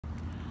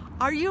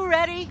Are you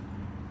ready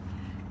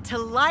to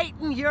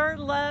lighten your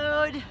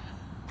load?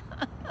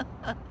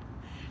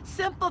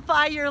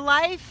 Simplify your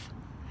life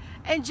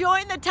and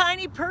join the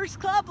Tiny Purse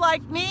Club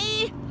like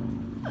me?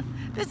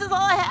 This is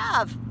all I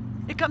have.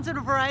 It comes in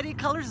a variety of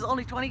colors. It's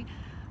only 20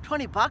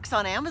 bucks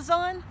on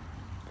Amazon.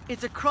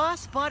 It's a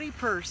crossbody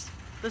purse,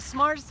 the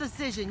smartest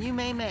decision you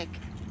may make.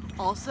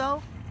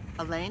 Also,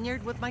 a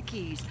lanyard with my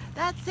keys.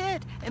 That's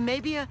it. And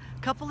maybe a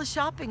couple of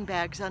shopping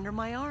bags under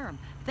my arm.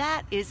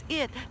 That is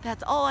it.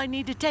 That's all I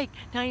need to take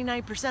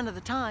 99% of the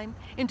time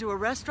into a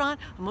restaurant,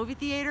 a movie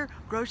theater,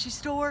 grocery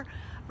store,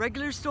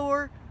 regular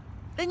store.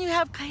 Then you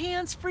have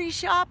hands-free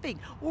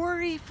shopping,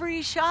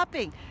 worry-free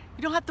shopping.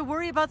 You don't have to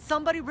worry about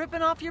somebody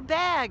ripping off your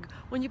bag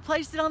when you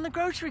place it on the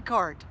grocery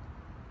cart.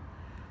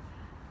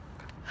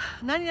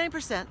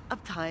 99%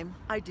 of time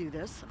I do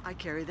this, I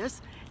carry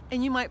this,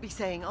 and you might be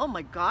saying, oh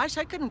my gosh,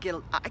 I couldn't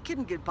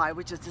get by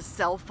with just a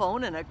cell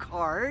phone and a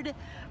card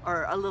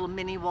or a little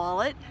mini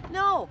wallet.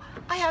 No,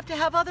 I have to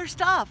have other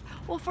stuff.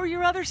 Well, for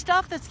your other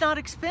stuff that's not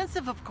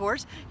expensive, of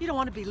course, you don't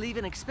want to be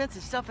leaving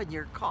expensive stuff in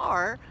your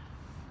car.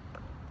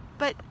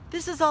 But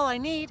this is all I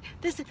need.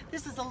 This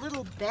is a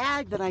little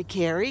bag that I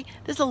carry.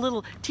 This is a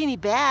little teeny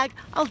bag.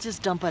 I'll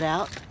just dump it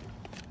out.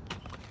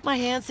 My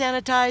hand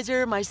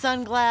sanitizer, my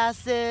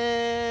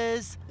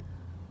sunglasses.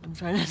 I'm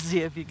trying to see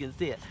if you can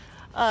see it.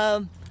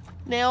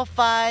 Nail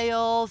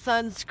file,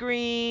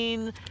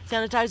 sunscreen,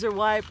 sanitizer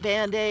wipe,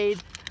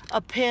 Band-Aid, a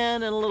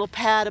pen and a little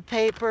pad of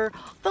paper.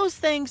 Those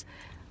things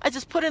I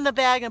just put in the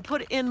bag and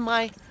put in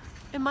my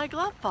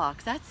glove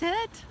box. That's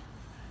it.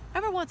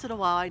 Every once in a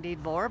while I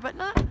need more, but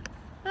not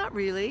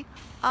really.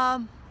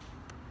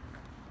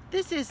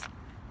 This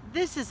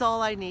is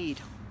all I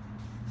need.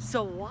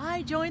 So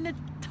why join the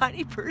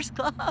Tiny Purse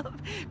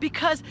Club?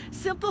 Because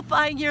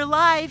simplifying your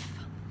life,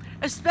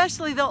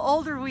 especially the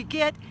older we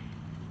get,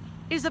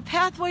 is a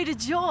pathway to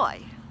joy.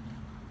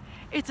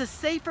 It's a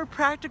safer,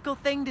 practical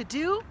thing to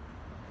do.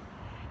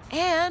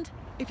 And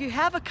if you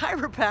have a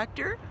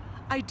chiropractor,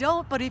 I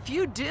don't, but if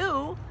you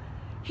do,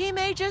 he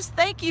may just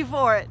thank you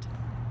for it.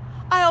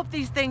 I hope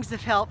these things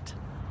have helped.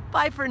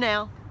 Bye for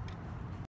now.